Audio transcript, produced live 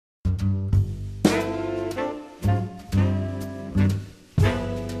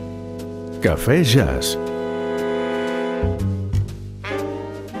Cafè Jazz.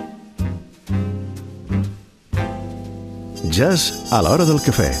 Jazz a l'hora del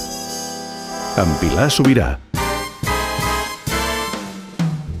cafè. Amb Pilar Sobirà.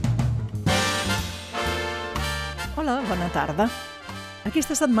 Hola, bona tarda.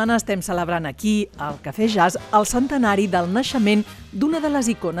 Aquesta setmana estem celebrant aquí, al Cafè Jazz, el centenari del naixement d'una de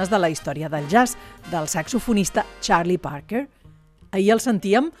les icones de la història del jazz, del saxofonista Charlie Parker. Ahir el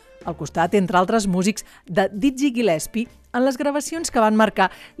sentíem al costat, entre altres músics, de Dizzy Gillespie en les gravacions que van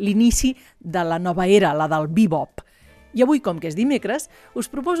marcar l'inici de la nova era, la del bebop. I avui, com que és dimecres, us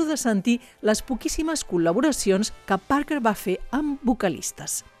proposo de sentir les poquíssimes col·laboracions que Parker va fer amb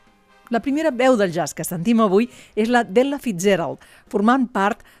vocalistes. La primera veu del jazz que sentim avui és la d'Ella Fitzgerald, formant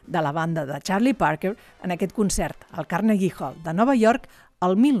part de la banda de Charlie Parker en aquest concert al Carnegie Hall de Nova York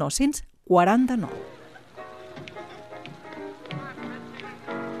el 1949.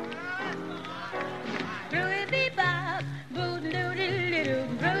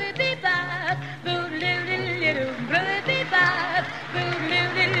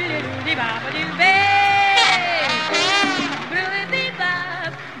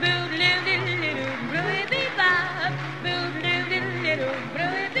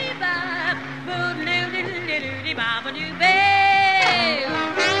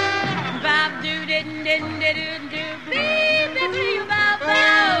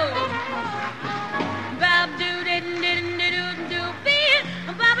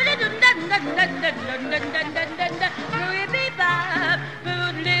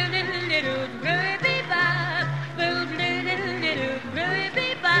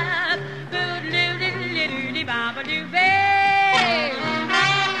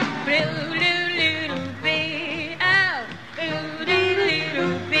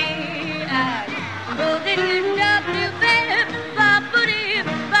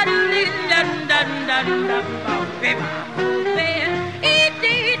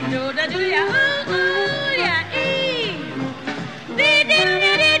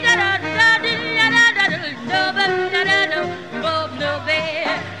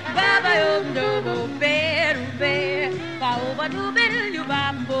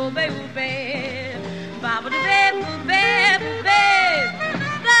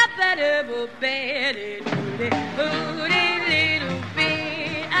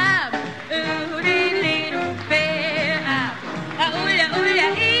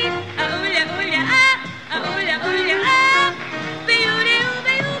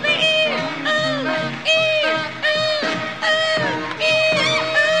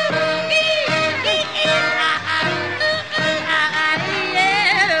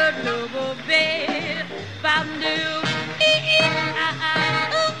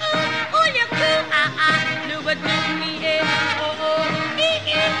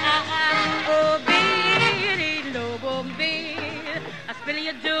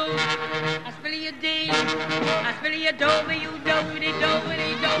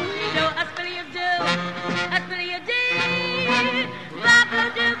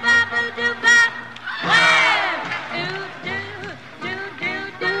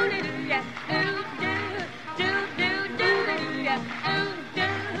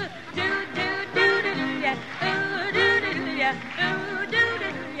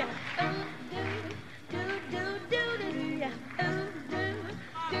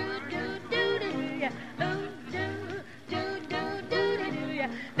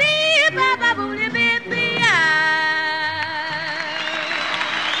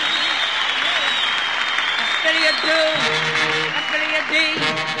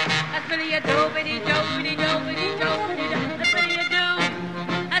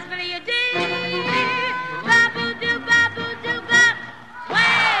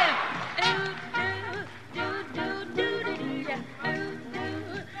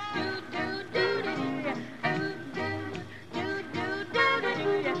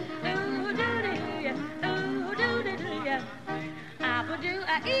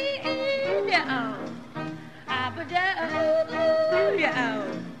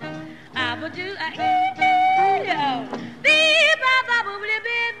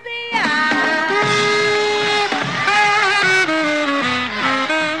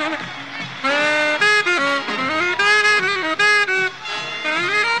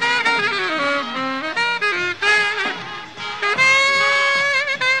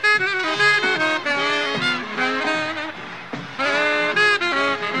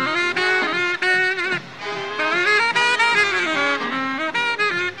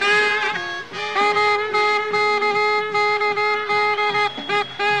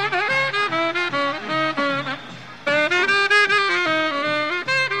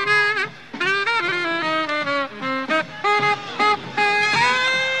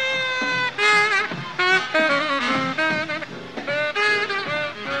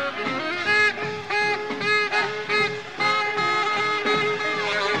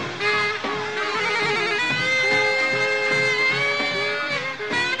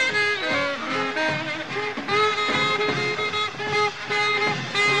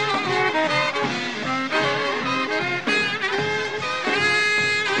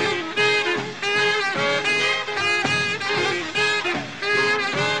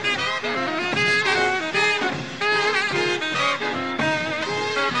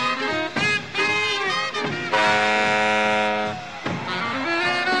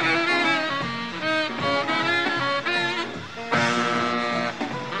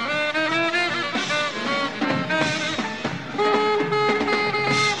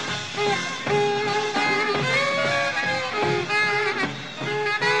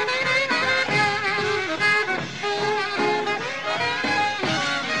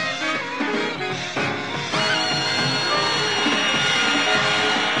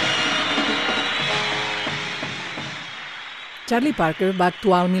 Charlie Parker va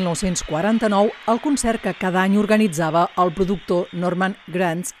actuar el 1949 al concert que cada any organitzava el productor Norman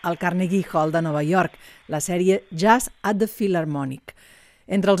Granz al Carnegie Hall de Nova York, la sèrie Jazz at the Philharmonic.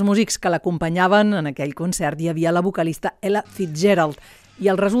 Entre els músics que l'acompanyaven en aquell concert hi havia la vocalista Ella Fitzgerald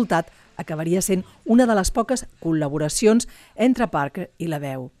i el resultat acabaria sent una de les poques col·laboracions entre Parker i la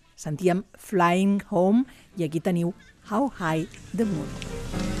veu. Sentíem Flying Home i aquí teniu How High the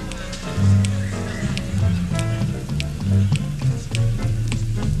Moon.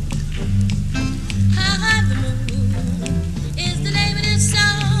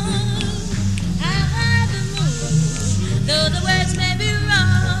 Though the words may be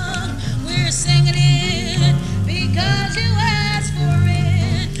wrong, we're singing it because you asked for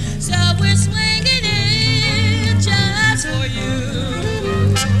it. So we're swinging it just for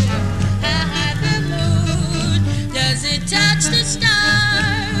you. How high the moon, does it touch the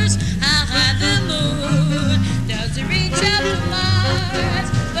stars? How high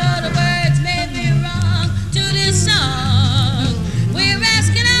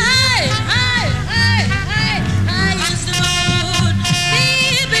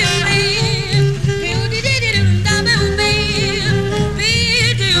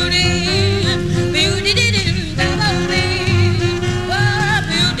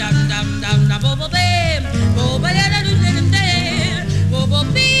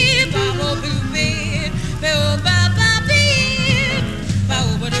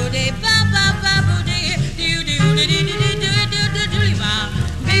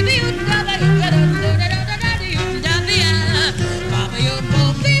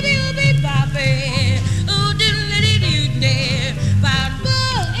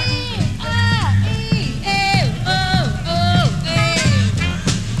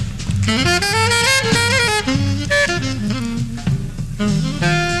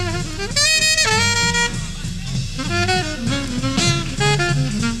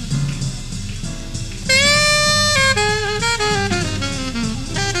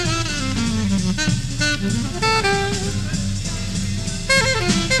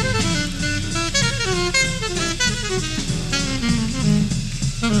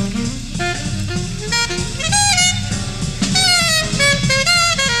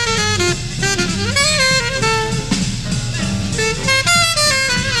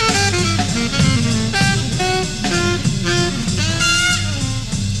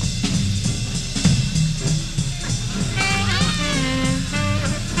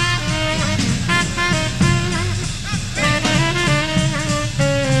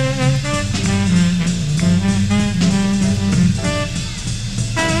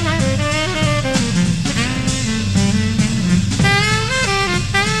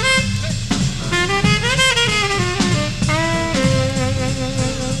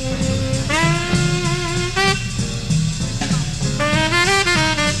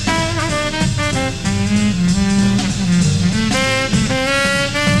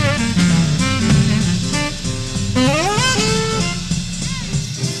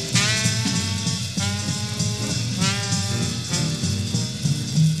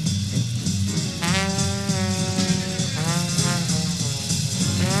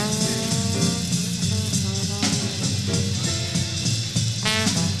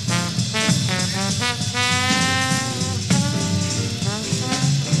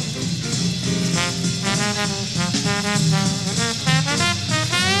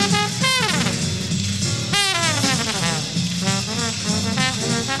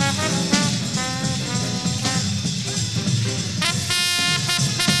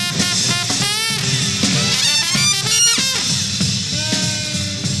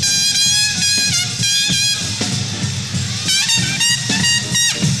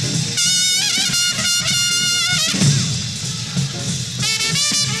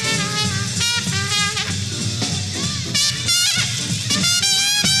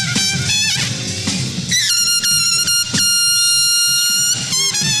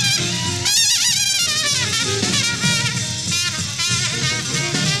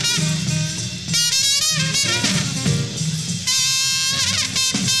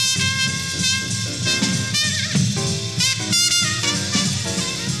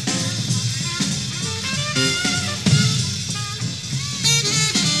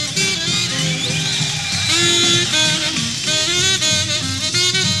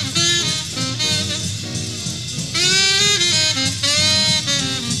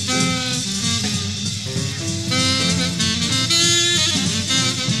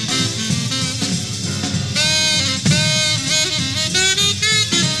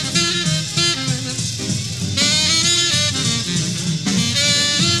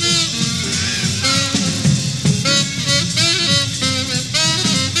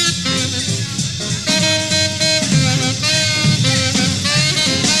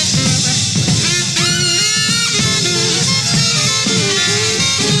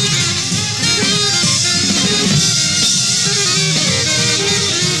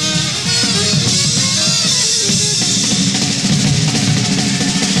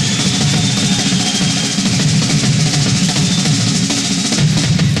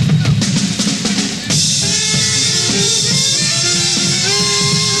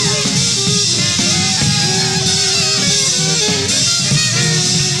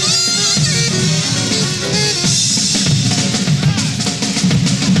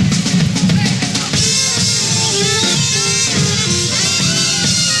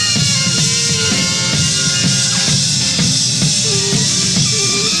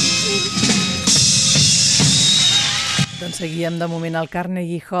Doncs seguíem de moment al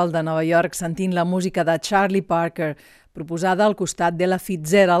Carnegie Hall de Nova York sentint la música de Charlie Parker, proposada al costat de la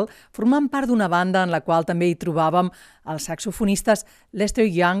Fitzgerald, formant part d'una banda en la qual també hi trobàvem els saxofonistes Lester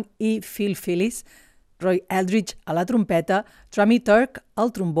Young i Pilp Phillis, Roy Eldridge a la trompeta, Trummy Turk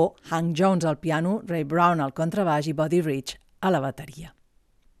al trombó, Hank Jones al piano, Ray Brown al contrabaix i Buddy Rich a la bateria.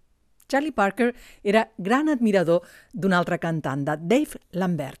 Charlie Parker era gran admirador d'un altre cantant, de Dave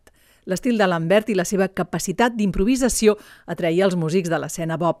Lambert. L'estil de Lambert i la seva capacitat d'improvisació atreia els músics de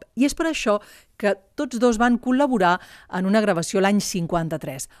l'escena bop, i és per això que tots dos van col·laborar en una gravació l'any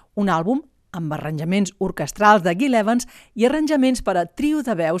 53, un àlbum amb arranjaments orquestrals de Gil Evans i arranjaments per a trio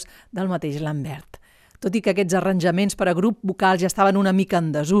de veus del mateix Lambert. Tot i que aquests arranjaments per a grup vocal ja estaven una mica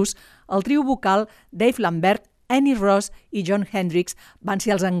en desús, el trio vocal Dave Lambert, Annie Ross i Jon Hendricks van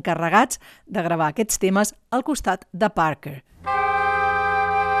ser els encarregats de gravar aquests temes al costat de Parker.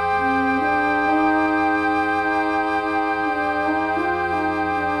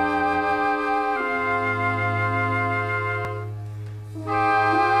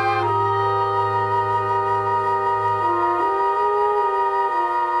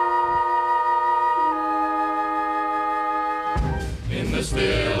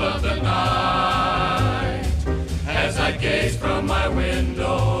 Still of the night, as I gaze from my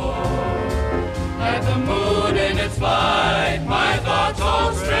window at the moon in its flight, my thoughts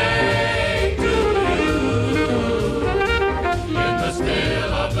all stray to you. In the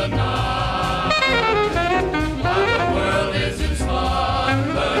still of the night, while the world is in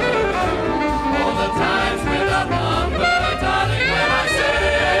slumber, all the times without number, darling, when I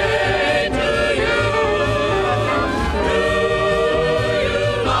say to you,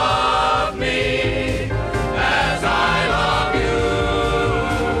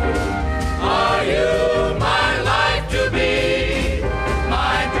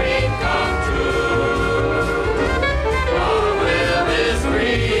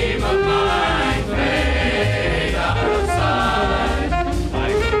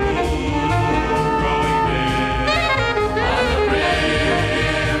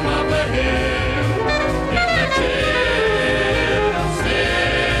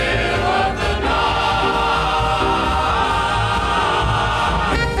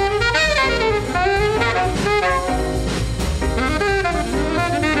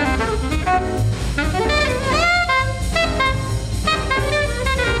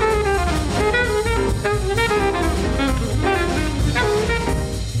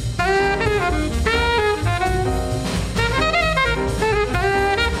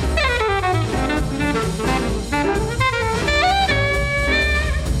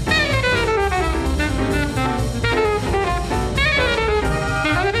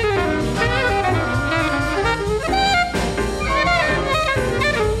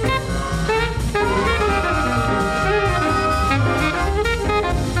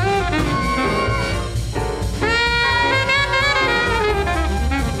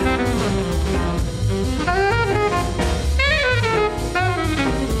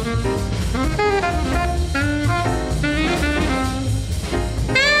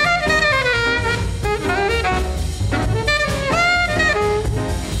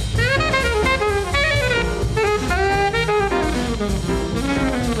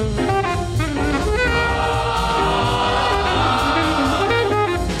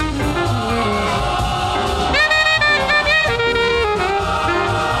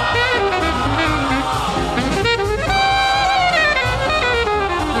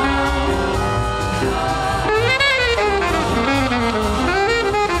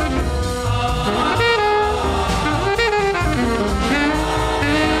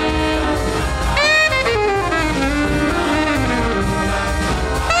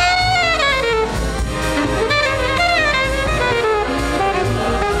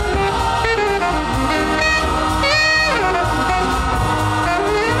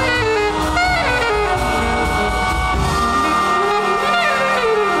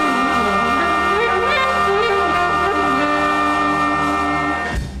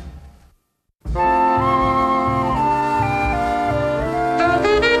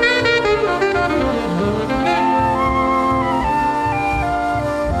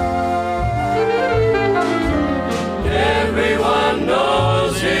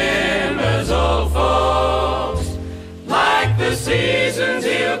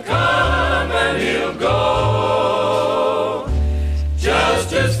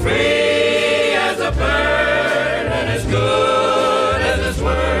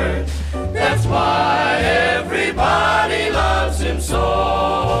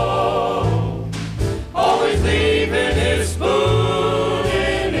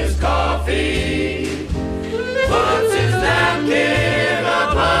 puts his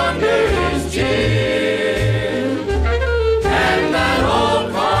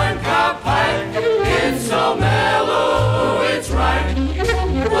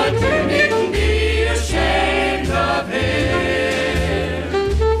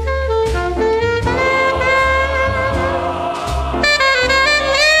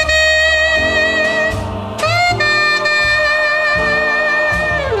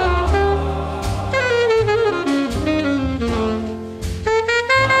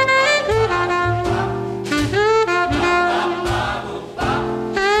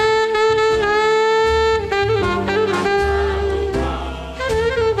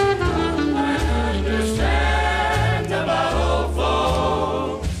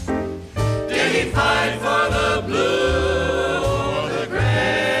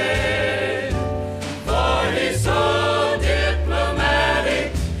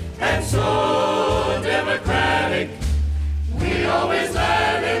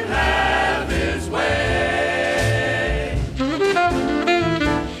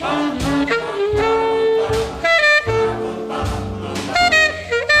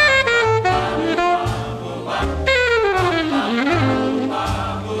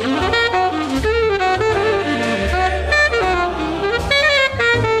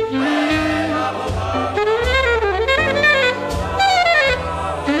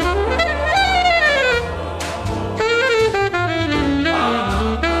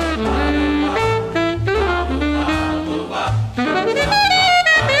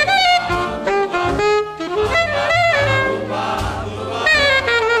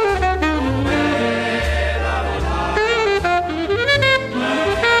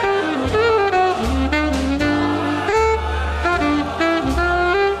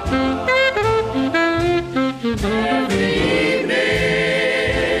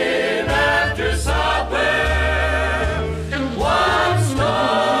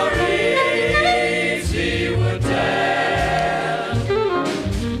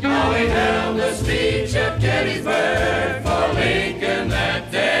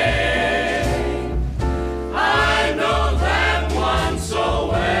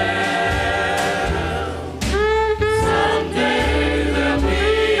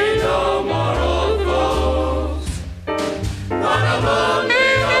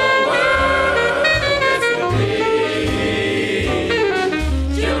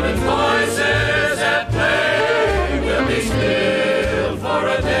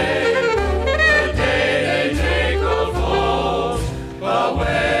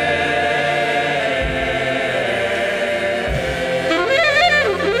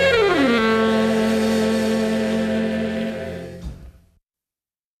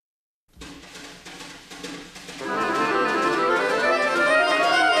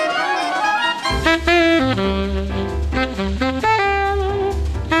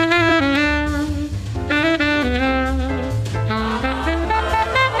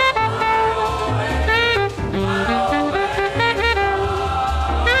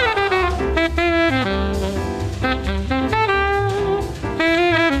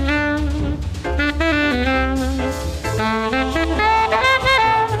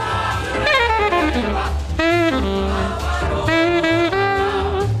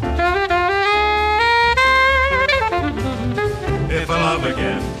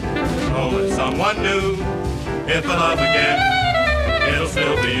home with someone new. If I love again, it'll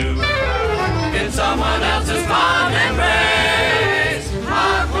still be you. In someone else's fond embrace,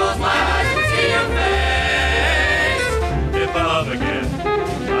 I'll close my eyes and see your face. If I love again,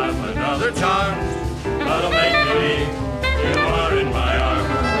 I'll find other charms that'll make me believe you are in my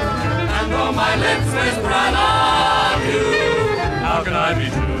arms. And though my lips whisper I love you, how can I be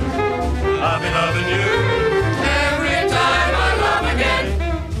true? I'll be loving you every time I love again.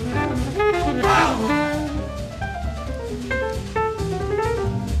 Wow.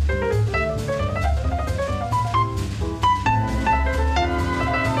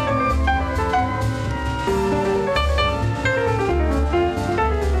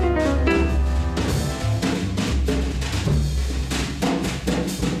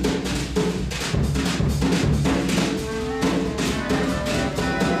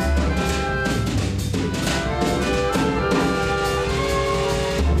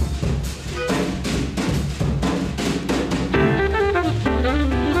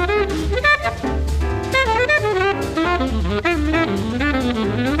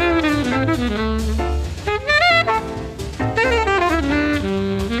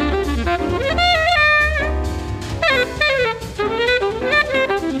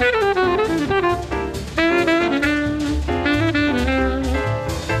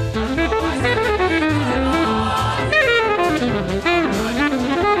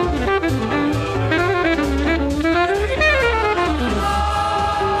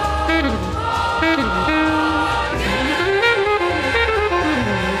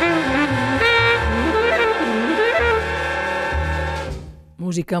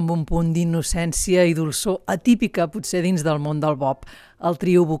 Música amb un punt d'innocència i dolçor atípica, potser dins del món del bop. El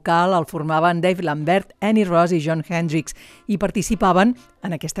trio vocal el formaven Dave Lambert, Annie Ross i Jon Hendricks i participaven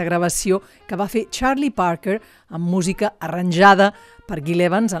en aquesta gravació que va fer Charlie Parker amb música arranjada per Gil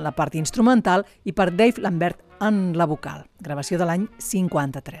Evans en la part instrumental i per Dave Lambert en la vocal. Gravació de l'any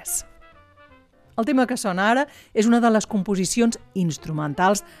 53. El tema que sona ara és una de les composicions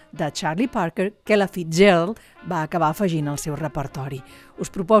instrumentals de Charlie Parker que la Fitzgerald va acabar afegint al seu repertori.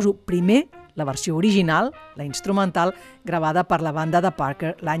 Us proposo primer la versió original, la instrumental, gravada per la banda de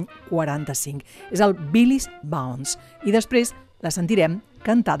Parker l'any 45. És el Billie's Bounce i després la sentirem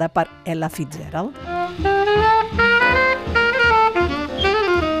cantada per Ella Fitzgerald.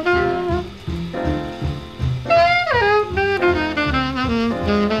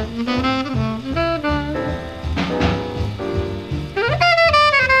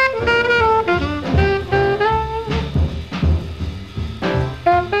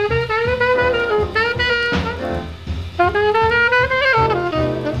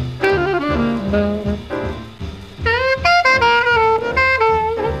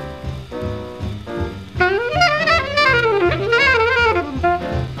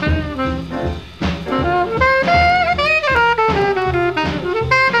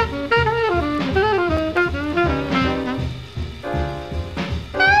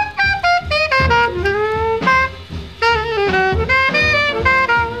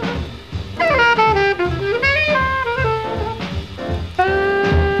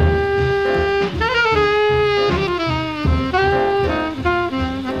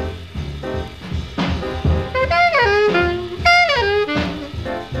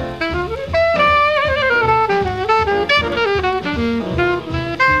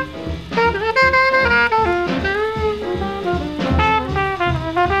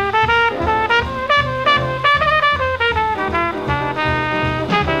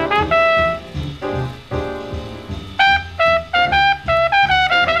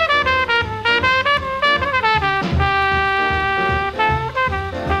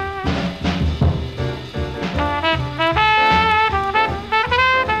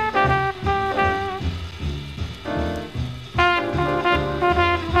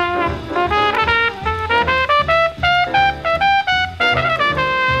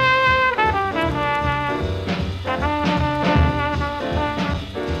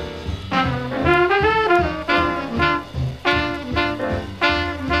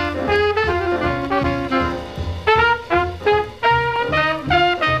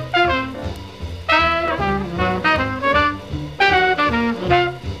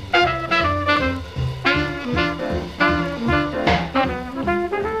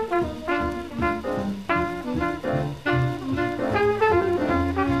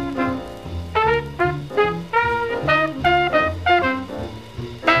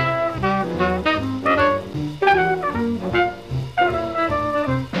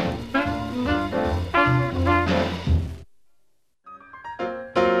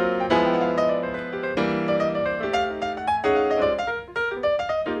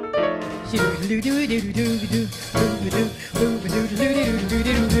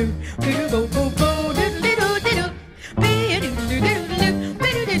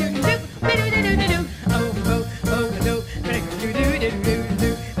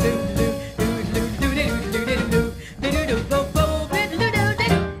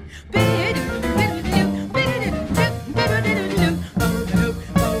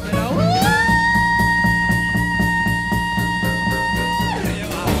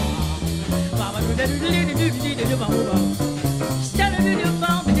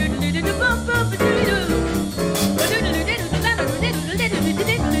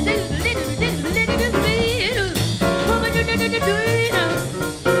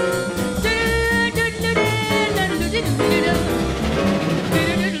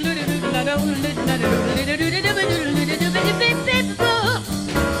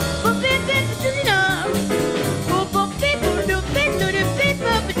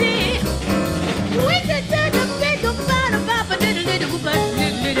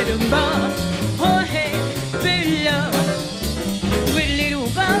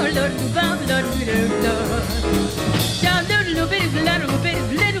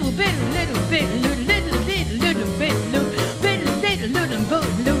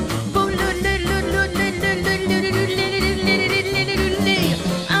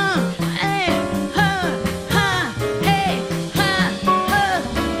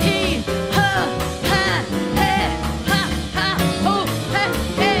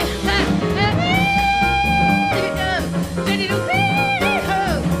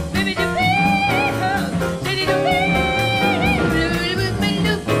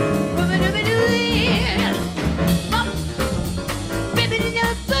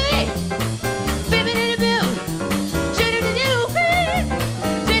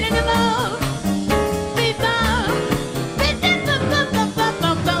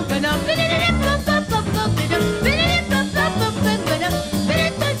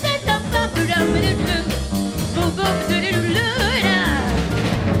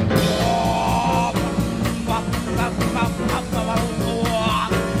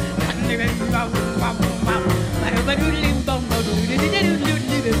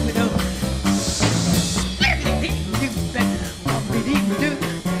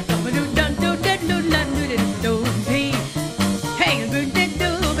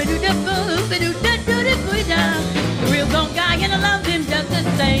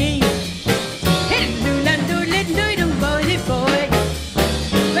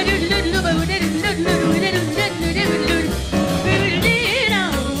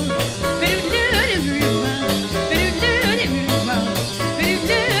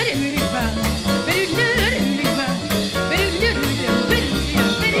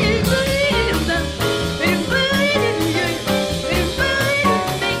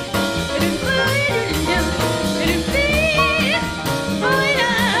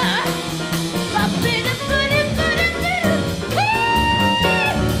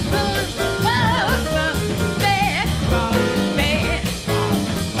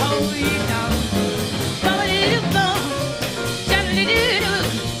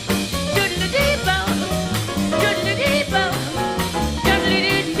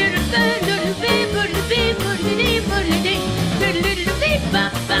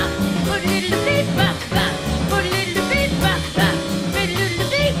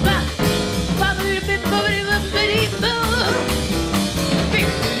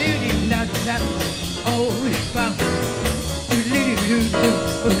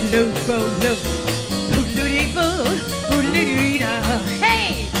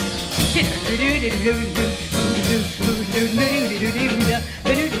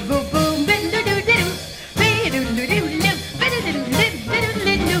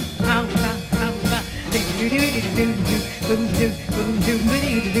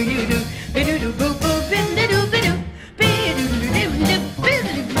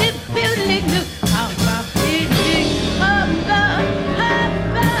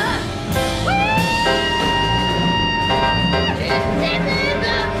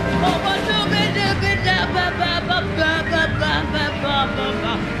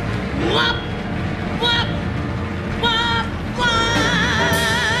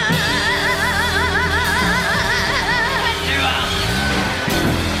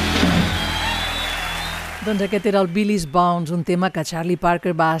 Doncs aquest era el Billie's Bounce, un tema que Charlie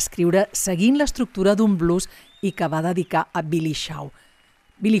Parker va escriure seguint l'estructura d'un blues i que va dedicar a Billy Shaw.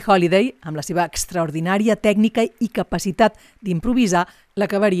 Billie Holiday, amb la seva extraordinària tècnica i capacitat d'improvisar,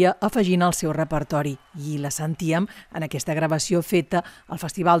 l'acabaria afegint al seu repertori i la sentíem en aquesta gravació feta al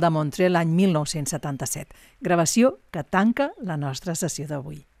Festival de Montreux l'any 1977, gravació que tanca la nostra sessió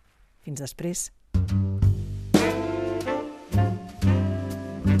d'avui. Fins després.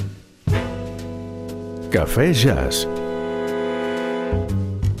 Cafè Jazz.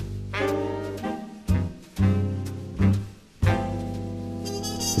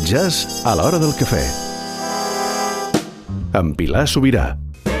 Jazz a l'hora del cafè. Amb Pilar Sobirà.